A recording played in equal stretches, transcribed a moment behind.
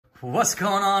What's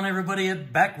going on, everybody?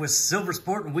 Back with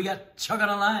SLVRsport, and we got Chuck on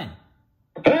the line.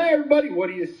 Hey, everybody. What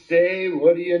do you say?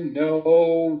 What do you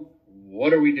know?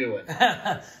 What are we doing?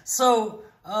 So,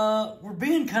 we're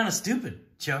being kind of stupid,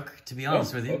 Chuck, to be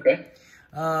honest with you. Okay.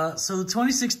 So the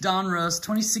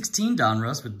 2016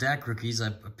 Donruss with Dak rookies, I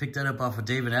picked that up off of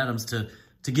David Adams to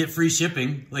get free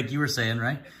shipping, like you were saying,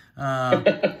 right?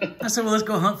 I said, well, let's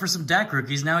go hunt for some Dak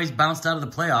rookies. Now he's bounced out of the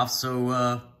playoffs,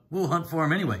 so we'll hunt for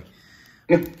him anyway.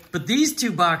 But these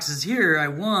two boxes here, I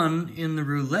won in the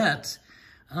roulette.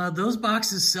 Those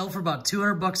boxes sell for about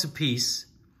 $200 a piece.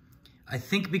 I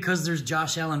think because there's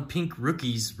Josh Allen pink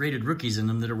rookies, rated rookies in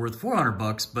them that are worth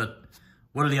 $400. But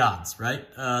what are the odds, right?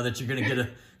 That you're gonna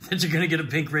get a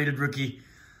pink rated rookie,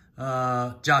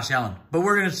 Josh Allen. But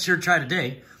we're gonna sure try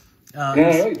today. No,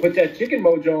 you put that chicken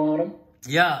mojo on him.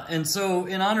 Yeah, and so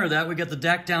in honor of that, we got the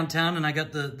Dak Downtown, and I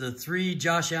got the 3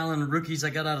 Josh Allen rookies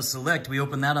I got out of Select. We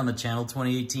opened that on the channel,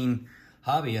 2018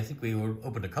 Hobby. I think we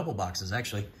opened a couple boxes,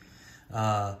 actually.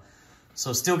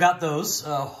 So still got those.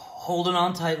 Holding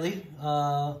on tightly.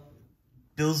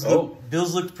 Bills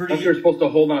looked pretty... You're supposed to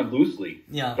hold on loosely,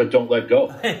 yeah, but don't let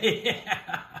go. Yeah.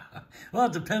 Well,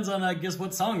 it depends on, I guess,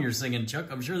 what song you're singing, Chuck.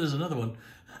 I'm sure there's another one.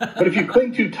 But if you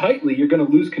cling too tightly, you're going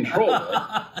to lose control,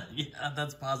 right? Yeah,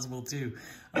 that's possible too.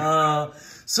 Also,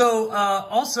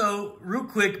 real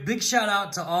quick, big shout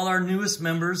out to all our newest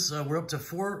members. We're up to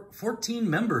 14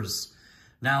 members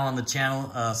now on the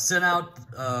channel. Sent out,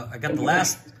 I got the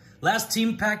last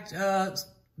team pack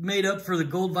made up for the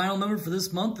gold vinyl member for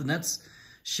this month, and that's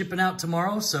shipping out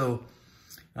tomorrow. So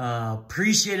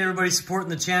appreciate everybody supporting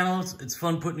the channel. It's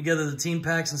fun putting together the team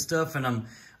packs and stuff, and I'm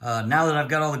now that I've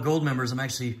got all the gold members, I'm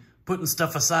actually putting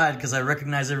stuff aside because I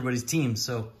recognize everybody's team.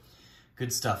 So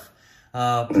good stuff.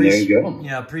 There you go.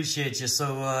 Yeah, appreciate you.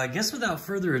 So I guess without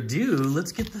further ado,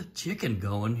 let's get the chicken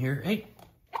going here. Hey,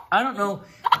 I don't know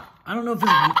if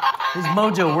his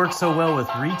mojo works so well with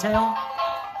retail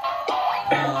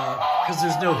because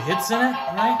there's no hits in it,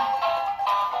 right?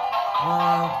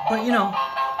 But you know,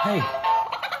 hey,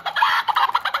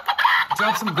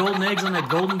 drop some golden eggs on that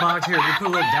golden box here. We'll put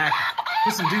a little Dak.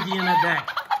 Put some dookie in that Dak.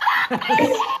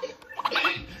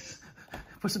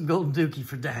 Put some golden dookie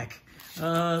for Dak.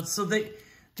 So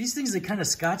these things, they kind of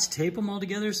scotch tape them all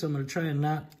together. So I'm going to try and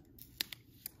not.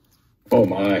 Oh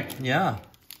my. Yeah.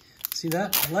 See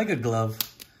that? Like a glove.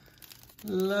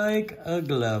 Like a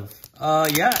glove.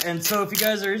 Yeah. And so if you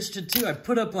guys are interested too, I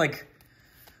put up like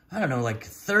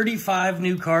 35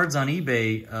 new cards on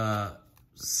eBay,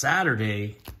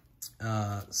 Saturday.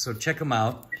 So check them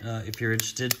out, if you're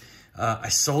interested. I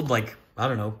sold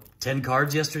 10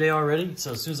 cards yesterday already.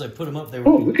 So as soon as I put them up, they were...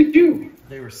 Oh, look at you.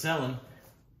 They were selling.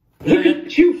 Look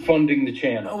at you funding the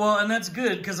channel. Well, and that's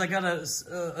good because I got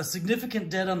a significant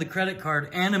debt on the credit card,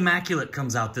 and Immaculate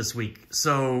comes out this week.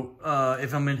 So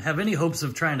if I'm have any hopes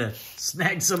of trying to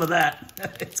snag some of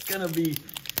that, it's going to be...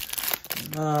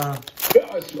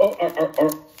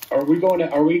 Are we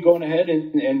going ahead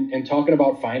and talking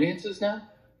about finances now?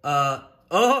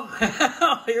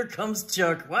 Oh, here comes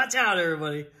Chuck. Watch out,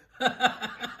 everybody.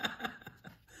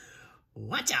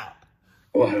 Watch out.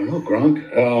 Well, I don't know,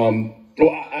 Gronk. Well,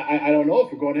 I don't know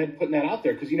if we're going ahead and putting that out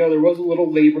there because, you know, there was a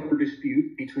little labor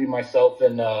dispute between myself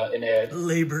and Ed.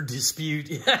 Labor dispute.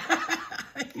 Yeah.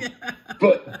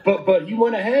 But he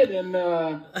went ahead and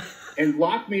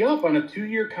locked me up on a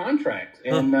 2-year contract.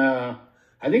 And I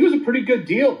think it was a pretty good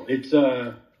deal. It's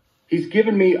he's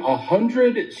given me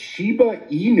 100 Shiba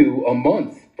Inu a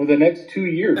month for the next 2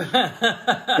 years.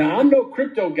 Now, I'm no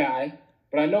crypto guy,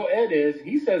 but I know Ed is.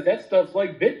 He says that stuff's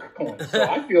like Bitcoin. So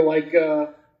I feel like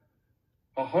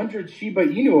 100 Shiba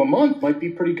Inu a month might be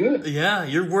pretty good. Yeah,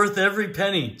 you're worth every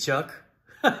penny, Chuck.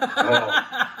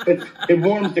 It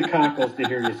warms the cockles to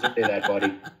hear you say that,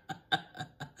 buddy.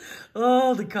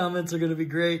 Oh, the comments are going to be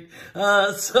great.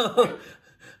 The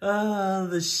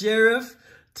Sheriff...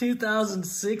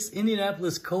 2006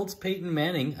 Indianapolis Colts Peyton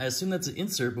Manning. I assume that's an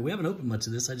insert, but we haven't opened much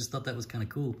of this. I just thought that was kind of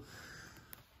cool.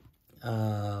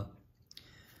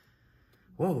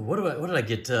 Whoa, what did I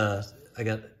get? I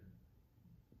got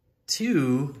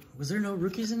 2. Was there no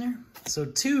rookies in there? So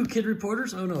 2 kid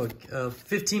reporters. Oh no,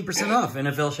 15% off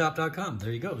NFLshop.com.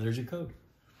 There you go. There's your code.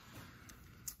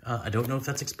 I don't know if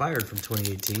that's expired from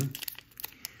 2018.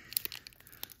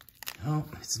 Oh,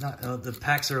 it's not. The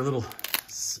packs are a little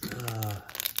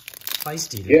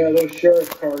feisty. Yeah, those Sheriff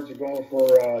cards are going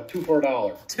for 2 for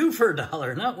 $1. 2 for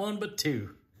 $1, not 1 but 2.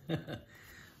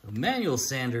 Emmanuel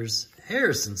Sanders,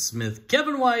 Harrison Smith,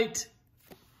 Kevin White.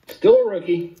 Still a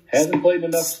rookie. Hasn't played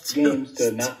enough games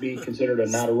to not be considered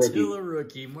not a rookie. Still a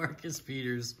rookie. Marcus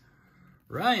Peters,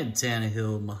 Ryan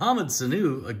Tannehill, Mohamed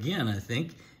Sanu again, I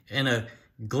think, and a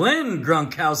Glenn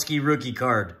Gronkowski rookie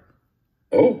card.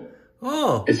 Oh.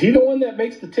 Oh. Is he the one that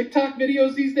makes the TikTok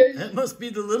videos these days? That must be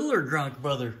the littler Gronk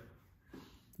brother.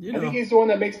 You know, I think he's the one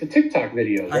that makes the TikTok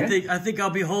videos, right? I think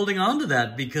I'll be holding on to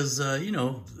that because, you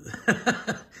know,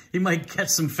 he might catch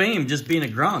some fame just being a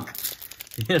Gronk.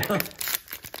 You know?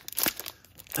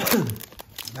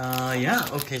 Yeah,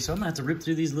 okay, so I'm going to have to rip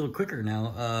through these a little quicker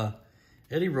now.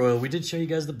 Eddie Royal, we did show you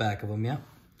guys the back of them, yeah.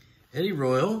 Eddie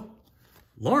Royal,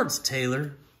 Lawrence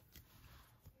Taylor,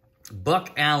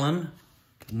 Buck Allen,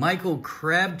 Michael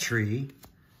Crabtree,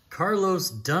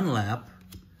 Carlos Dunlap,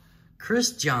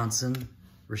 Chris Johnson,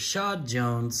 Rashad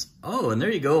Jones. Oh, and there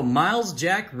you go, Miles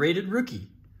Jack rated rookie.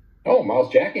 Oh,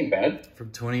 Miles Jack ain't bad.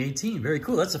 From 2018. Very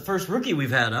cool. That's the first rookie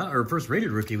we've had, huh? Or first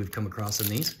rated rookie we've come across in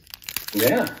these.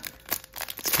 Yeah.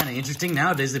 It's kind of interesting.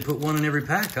 Nowadays, they put one in every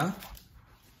pack, huh?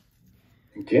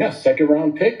 Yeah, second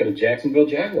round pick of the Jacksonville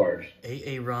Jaguars.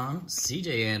 A.A. Ron,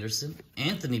 C.J. Anderson,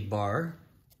 Anthony Barr,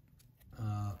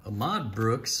 Ahmad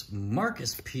Brooks,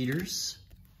 Marcus Peters,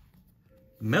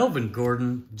 Melvin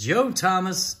Gordon, Joe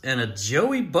Thomas, and a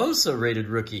Joey Bosa rated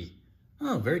rookie.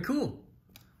 Oh, very cool.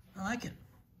 I like it.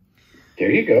 There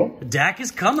you go. Dak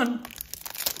is coming.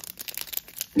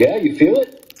 Yeah, you feel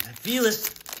it? I feel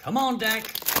it. Come on, Dak.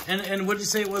 And what did you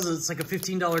say it was? It's like a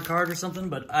 $15 card or something,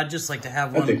 but I'd just like to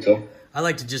have one. I think so. I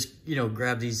like to just, you know,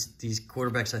 grab these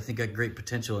quarterbacks I think got great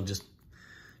potential and just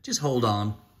hold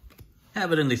on.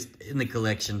 Have it in the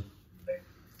collection.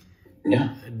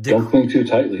 Yeah. Don't cling too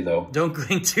tightly, though. Don't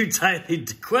cling too tightly.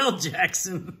 DeQuell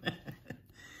Jackson.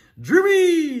 Drew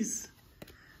Brees.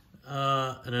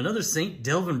 And another Saint,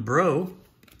 Delvin Breaux.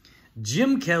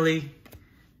 Jim Kelly.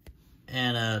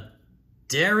 And a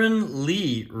Darren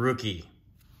Lee rookie.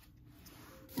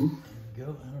 There we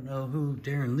go. I don't know who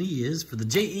Darren Lee is for the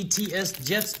Jets,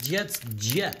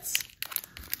 Jets.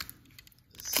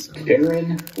 So,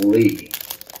 Darren Lee.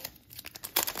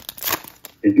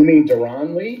 Did you mean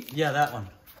Deron Lee? Yeah, that one.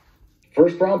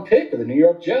 First round pick of the New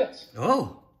York Jets.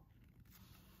 Oh.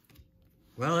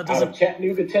 Well, that Out doesn't... of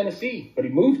Chattanooga, Tennessee. But he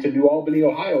moved to New Albany,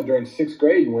 Ohio during 6th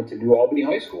grade and went to New Albany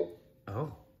High School.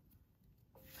 Oh.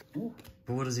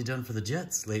 But what has he done for the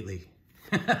Jets lately?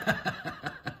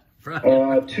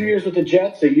 2 years with the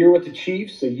Jets, a year with the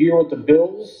Chiefs, a year with the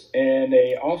Bills, and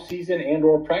a offseason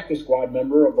and/or practice squad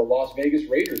member of the Las Vegas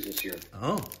Raiders this year.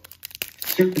 Oh.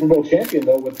 Super Bowl champion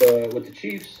though with the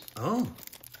Chiefs. Oh.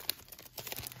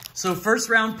 So first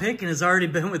round pick and has already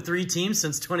been with 3 teams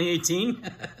since 2018.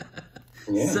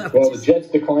 Yeah. Well, the Jets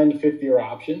declined the 5th-year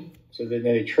option, so then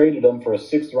they traded him for a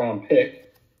 6th round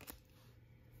pick.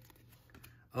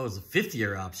 Oh, it's a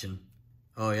 5th-year option.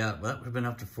 Oh yeah, well, that would have been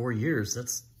up to 4 years.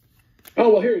 That's...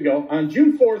 Oh, well, here you go. On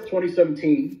June 4th,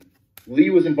 2017, Lee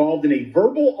was involved in a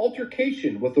verbal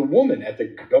altercation with a woman at the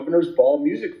Governor's Ball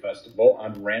Music Festival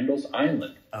on Randall's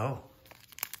Island. Oh.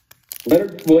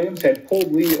 Leonard Williams had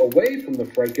pulled Lee away from the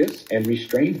fracas and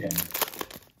restrained him.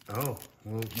 Oh.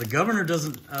 Well, the governor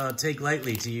doesn't take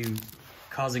lightly to you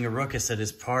causing a ruckus at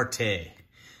his party.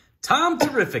 Tom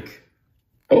Terrific.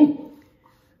 Oh.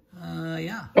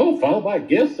 Yeah. Oh, followed by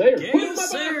Guess Sayers. Guess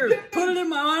Sayers. Put it in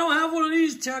my... I don't have one of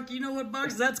these, Chuck. You know what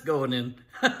box that's going in.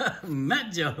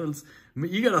 Matt Jones.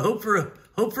 You got to hope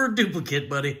for a duplicate,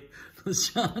 buddy.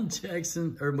 Sean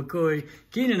Jackson or McCoy.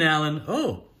 Keenan Allen.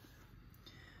 Oh.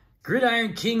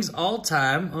 Gridiron Kings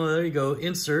all-time. Oh, there you go.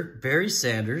 Insert Barry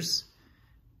Sanders.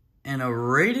 And a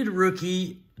rated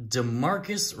rookie,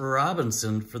 DeMarcus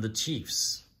Robinson for the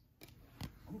Chiefs.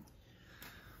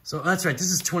 So that's right.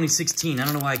 This is 2016. I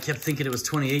don't know why I kept thinking it was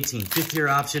 2018. 5th-year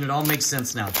option. It all makes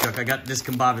sense now, Chuck. I got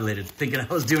discombobulated thinking I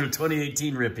was doing a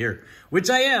 2018 rip here, which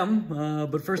I am.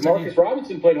 But first, DeMarcus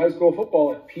Robinson played high school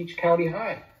football at Peach County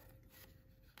High.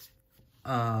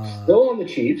 Still on the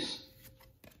Chiefs.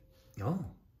 Oh,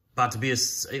 about to be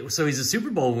so he's a Super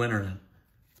Bowl winner then.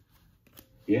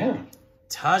 Yeah.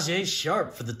 Tajay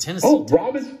Sharp for the Tennessee. Oh,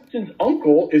 Robinson's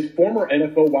uncle is former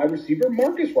NFL wide receiver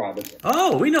Marcus Robinson.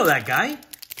 Oh, we know that guy.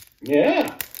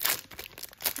 Yeah.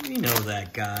 We know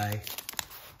that guy.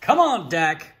 Come on,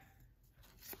 Dak.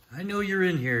 I know you're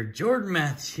in here. Jordan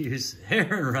Matthews,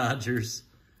 Aaron Rodgers.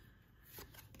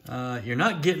 You're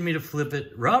not getting me to flip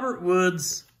it. Robert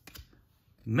Woods,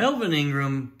 Melvin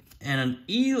Ingram, and an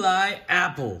Eli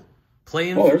Apple.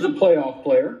 There's a playoff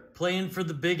player. Playing for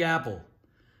the Big Apple.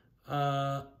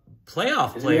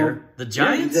 Playoff player. The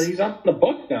Giants? Yeah, he's on the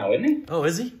Bucs now, isn't he? Oh,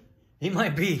 is he? He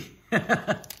might be.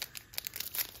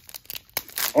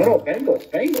 Oh, no,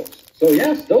 Bengals. So,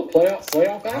 yeah, still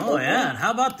playoff Apple. Oh, yeah, and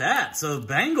how about that? So,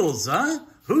 Bengals, huh?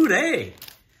 Who they?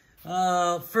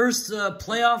 First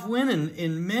playoff win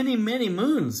in many, many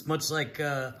moons, much like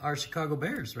our Chicago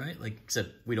Bears, right? Like, except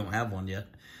we don't have one yet.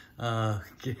 Well,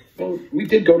 we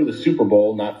did go to the Super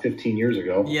Bowl not 15 years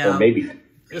ago. Yeah. Or maybe.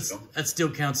 That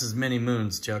still counts as many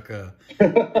moons, Chuck.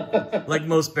 Like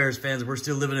most Bears fans, we're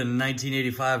still living in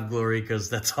 1985 glory because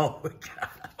that's all we got.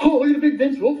 Oh, look at the big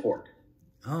Vince Wilfork.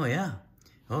 Oh, yeah.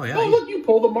 Oh, yeah. Oh, look, you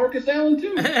pulled a Marcus Allen,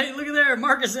 too. Hey, look at there.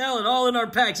 Marcus Allen, all in our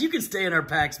packs. You can stay in our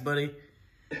packs, buddy.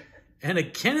 And a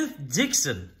Kenneth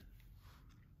Dixon.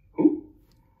 Who?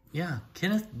 Yeah,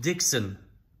 Kenneth Dixon.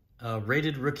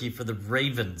 Rated rookie for the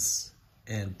Ravens.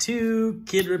 And 2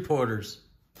 kid reporters.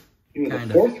 He was a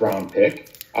 4th-round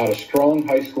pick out of Strong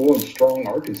High School in Strong,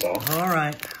 Arkansas. All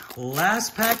right.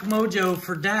 Last pack mojo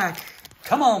for Dak.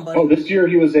 Come on, buddy. Oh, this year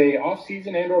he was a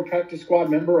off-season and/or practice squad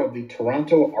member of the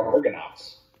Toronto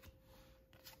Argonauts.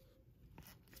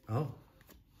 Oh.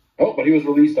 Oh, but he was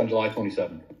released on July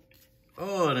 27th.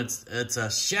 Oh, and it's a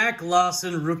Shaq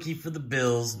Lawson rookie for the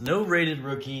Bills. No rated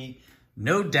rookie.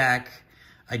 No Dak.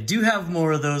 I do have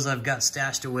more of those. I've got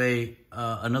stashed away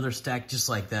another stack just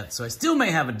like that. So I still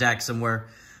may have a Dak somewhere.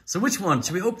 So which one?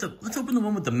 Should we open let's open the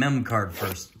one with the mem card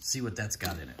first. Let's see what that's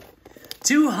got in it.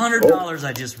 $200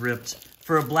 I just ripped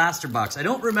for a blaster box. I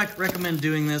don't recommend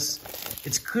doing this.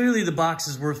 It's clearly the box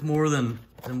is worth more than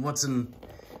what's in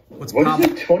what's what is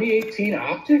it? 2018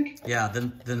 Optic? Yeah,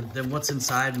 then what's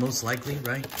inside most likely,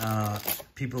 right?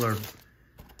 People are,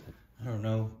 I don't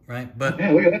know, right? But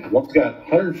yeah, look at that. One's got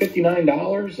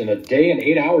 $159 and a day and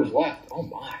 8 hours left. Oh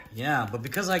my. Yeah, but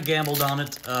because I gambled on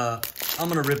it, I'm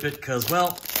gonna rip it because,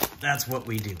 well, that's what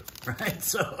we do, right?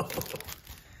 So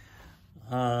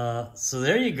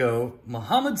there you go.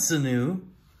 Mohamed Sanu,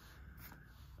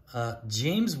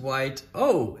 James White.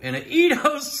 Oh, and an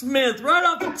Ito Smith right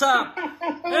off the top.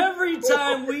 Every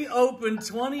time we open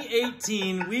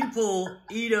 2018, we pull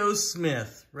Ito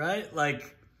Smith, right?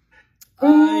 Like,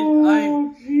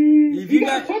 he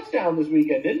got a touchdown this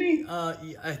weekend, didn't he?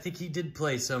 I think he did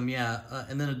play some, yeah.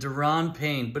 And then a Deron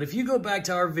Payne. But if you go back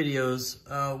to our videos,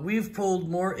 we've pulled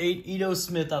more Ito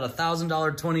Smith out of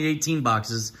 $1,000 2018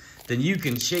 boxes than you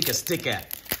can shake a stick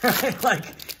at.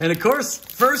 Like, and of course,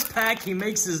 first pack he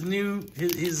makes his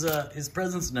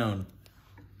presence known.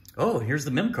 Oh, here's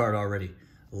the mem card already.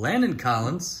 Landon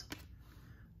Collins,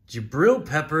 Jabril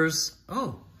Peppers.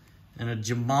 Oh, and a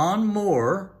Jamon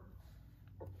Moore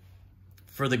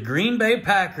for the Green Bay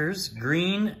Packers,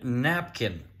 green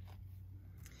napkin.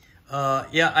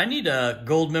 Yeah, I need a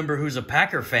gold member who's a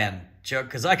Packer fan, Chuck,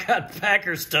 because I got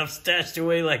Packer stuff stashed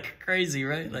away like crazy,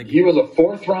 right? Like he was a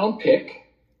 4th-round pick.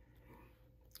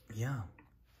 Yeah,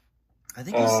 I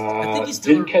think he's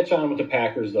still didn't catch on with the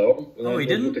Packers though. Oh, he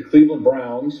didn't. With the Cleveland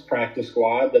Browns practice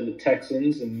squad, then the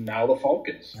Texans, and now the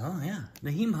Falcons. Oh yeah,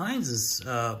 Naheem Hines has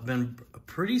been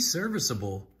pretty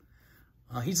serviceable.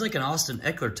 He's like an Austin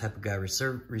Eckler type of guy.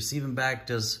 Receiving back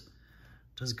does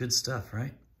good stuff,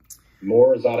 right?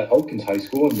 Moore is out of Elkins High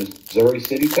School in Missouri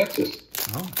City, Texas.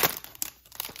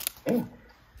 Oh.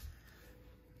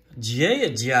 Yeah.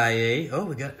 Jaya. Oh,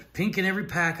 we got pink in every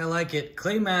pack. I like it.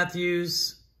 Clay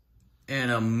Matthews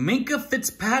and a Minka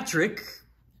Fitzpatrick,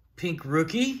 pink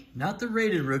rookie, not the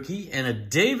rated rookie, and a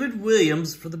David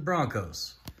Williams for the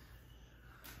Broncos.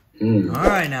 All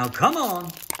right, now come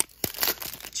on.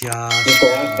 Josh. Just the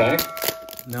last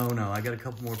pack? No, I got a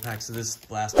couple more packs of this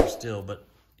blaster still, but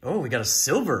oh, we got a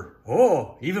silver.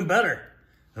 Oh, even better.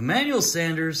 Emmanuel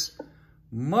Sanders,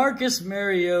 Marcus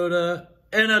Mariota,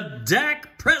 and a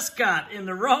Dak Prescott in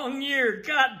the wrong year.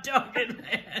 God dog it,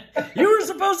 man. You were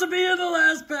supposed to be in the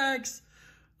last packs.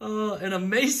 And a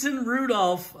Mason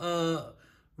Rudolph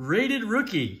rated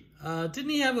rookie. Didn't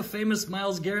he have a famous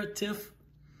Myles Garrett tiff?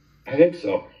 I think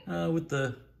so. With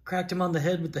the cracked him on the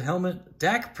head with the helmet.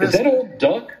 Dak Prescott. Is that old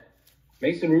Duck?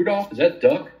 Mason Rudolph? Is that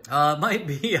Duck? It might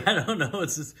be. I don't know.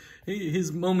 It's just,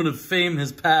 his moment of fame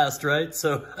has passed, right?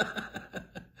 So,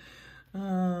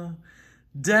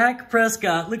 Dak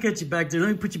Prescott, look at you back there. Let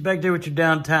me put you back there with your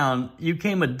downtown. You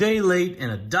came a day late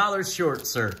and $1 short,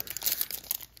 sir.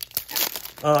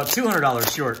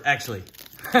 $200 short, actually.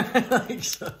 Like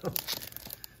so.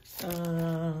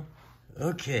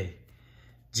 Okay.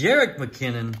 Jerick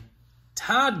McKinnon,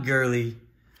 Todd Gurley.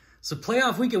 So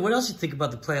playoff weekend. What else you think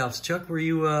about the playoffs, Chuck? What are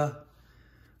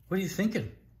you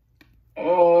thinking?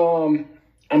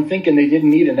 I'm thinking they didn't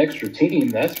need an extra team,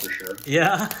 that's for sure.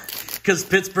 Yeah, because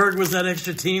Pittsburgh was that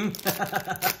extra team.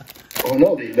 Oh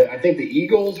no, I think the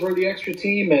Eagles were the extra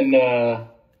team, and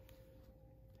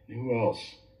who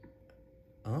else?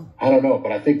 Oh, I don't know,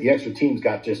 but I think the extra teams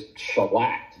got just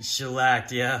shellacked.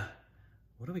 Shellacked, yeah.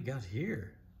 What do we got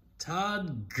here?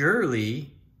 Todd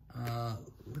Gurley.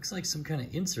 Looks like some kind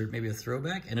of insert, maybe a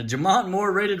throwback. And a Jamont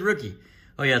Moore rated rookie.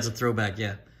 Oh, yeah, it's a throwback,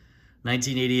 yeah.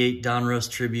 1988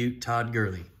 Donruss tribute, Todd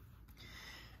Gurley.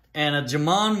 And a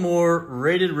Jamon Moore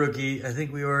rated rookie. I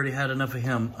think we already had enough of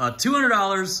him.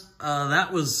 $200.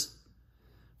 That was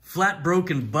flat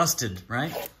broken busted,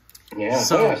 right? Yeah.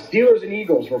 So yeah, Steelers and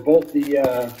Eagles were both the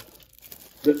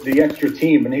extra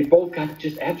team, and they both got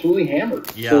just absolutely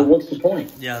hammered. Yeah. So what's the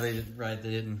point? Yeah, they did. Right, they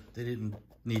didn't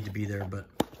need to be there, but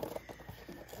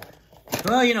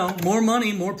well, you know, more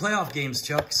money, more playoff games,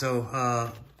 Chuck.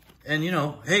 So, and you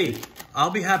know, hey,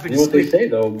 I'll be happy to. What they say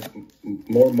though,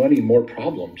 more money, more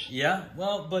problems. Yeah,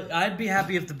 well, but I'd be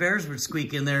happy if the Bears would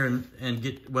squeak in there and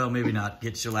get, well, maybe not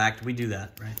get shellacked. We do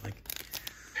that, right? Like,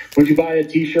 would you buy a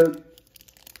T-shirt?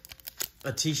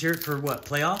 A T-shirt for what?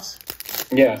 Playoffs?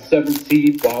 Yeah, 7th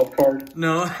seed wild card.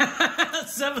 No,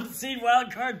 7th seed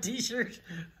wild card T-shirt.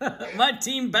 My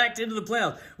team backed into the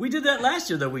playoffs. We did that last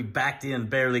year, though. We backed in,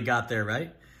 barely got there,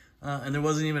 right? And there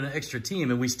wasn't even an extra team,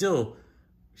 and we still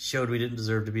showed we didn't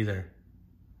deserve to be there.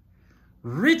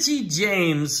 Richie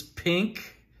James,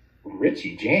 pink.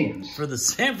 Richie James. For the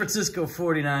San Francisco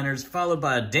 49ers, followed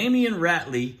by Damian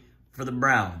Ratley for the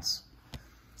Browns.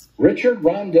 Richard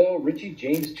Rondell Richie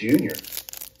James Jr.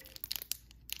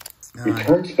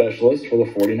 Return specialist for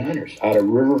the 49ers out of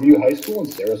Riverview High School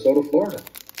in Sarasota, Florida.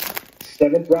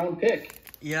 7th round pick.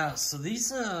 Yeah, so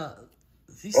these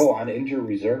on injured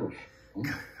reserve.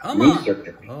 Come on.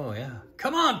 Surgery. Oh, yeah.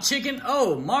 Come on, chicken.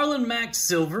 Oh, Marlon Mack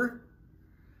Silver.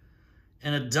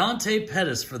 And a Dante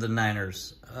Pettis for the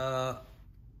Niners. Yeah,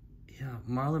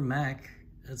 Marlon Mack.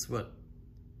 That's what?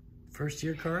 First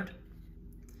year card?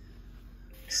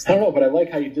 I don't know, but I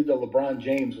like how you did the LeBron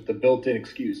James with the built-in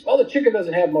excuse. Well, the chicken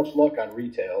doesn't have much luck on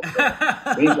retail, so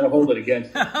we ain't going to hold it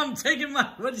against him. I'm taking my...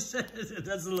 What did you say?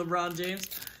 That's the LeBron James?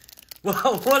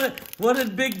 Well, what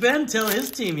did Big Ben tell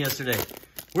his team yesterday?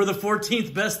 We're the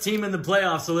 14th best team in the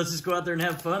playoffs, so let's just go out there and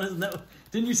have fun. Isn't that...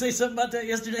 Didn't you say something about that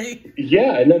yesterday?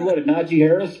 Yeah, and then what, did Najee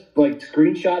Harris, like,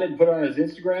 screenshot it and put it on his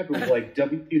Instagram? It was like,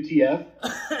 WTF?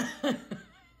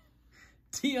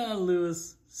 Deion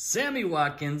Lewis... Sammy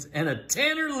Watkins, and a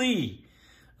Tanner Lee.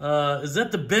 Is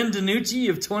that the Ben DiNucci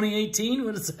of 2018?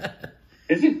 What is that?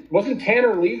 Wasn't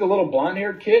Tanner Lee the little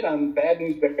blonde-haired kid on Bad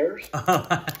News Bears?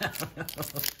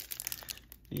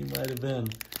 He might have been.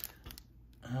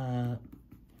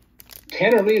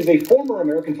 Tanner Lee is a former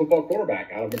American football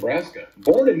quarterback out of Nebraska.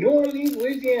 Born in New Orleans,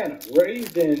 Louisiana.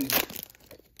 Raised in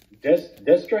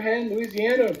Destrehan,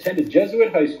 Louisiana. Attended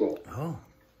Jesuit High School.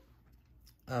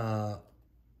 Oh.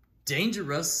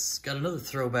 Dangerous. Got another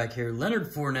throwback here.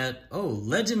 Leonard Fournette. Oh,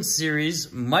 Legend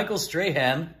Series. Michael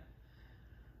Strahan.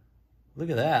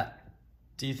 Look at that.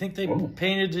 Do you think they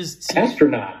painted his team?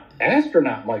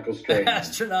 Astronaut Michael Strahan.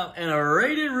 Astronaut. And a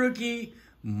rated rookie,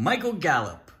 Michael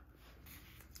Gallup.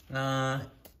 I'm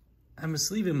going to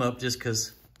sleeve him up just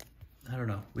because, I don't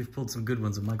know. We've pulled some good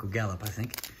ones of Michael Gallup, I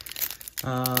think.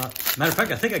 Matter of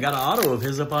fact, I think I got an auto of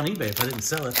his up on eBay if I didn't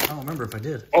sell it. I don't remember if I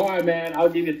did. All right, man. I'll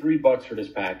give you $3 for this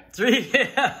pack.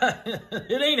 Yeah.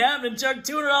 It ain't happening, Chuck.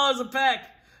 $200 a pack.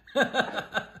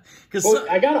 Well,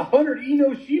 I got 100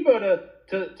 Eno Shiba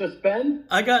to spend.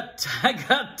 I got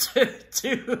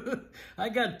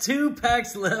two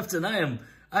packs left, and I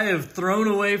have thrown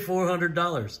away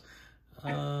 $400.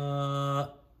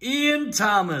 Ian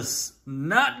Thomas,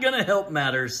 not gonna help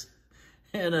matters.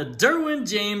 And a Derwin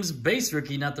James base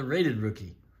rookie, not the rated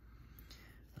rookie.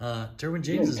 Derwin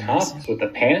James is nice. With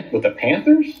the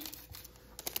Panthers?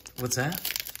 What's that?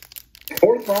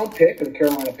 4th round pick of the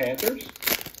Carolina Panthers.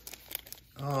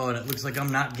 Oh, and it looks like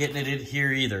I'm not getting it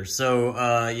here either.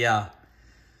 So, yeah.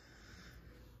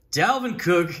 Dalvin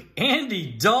Cook,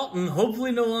 Andy Dalton,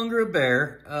 hopefully no longer a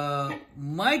Bear.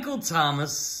 Michael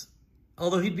Thomas,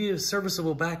 although he'd be a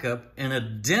serviceable backup. And a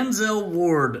Denzel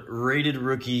Ward rated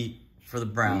rookie for the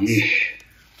Browns. Yeesh.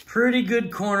 Pretty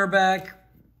good cornerback,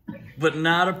 but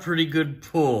not a pretty good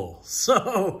pull.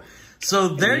 So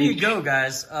there you go,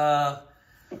 guys.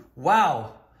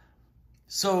 Wow.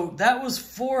 So that was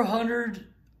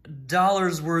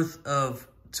 $400 worth of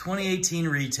 2018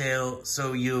 retail.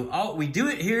 So we do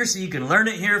it here so you can learn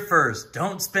it here first.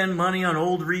 Don't spend money on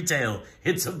old retail.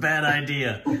 It's a bad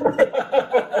idea.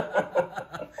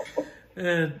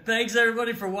 And thanks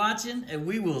everybody for watching, and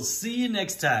we will see you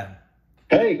next time.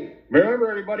 Hey, remember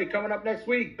everybody, coming up next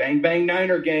week, Bang Bang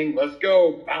Niner Gang. Let's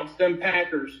go. Bounce them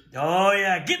Packers. Oh,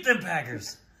 yeah. Get them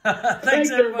Packers.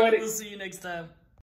 Thanks, everybody. We'll see you next time.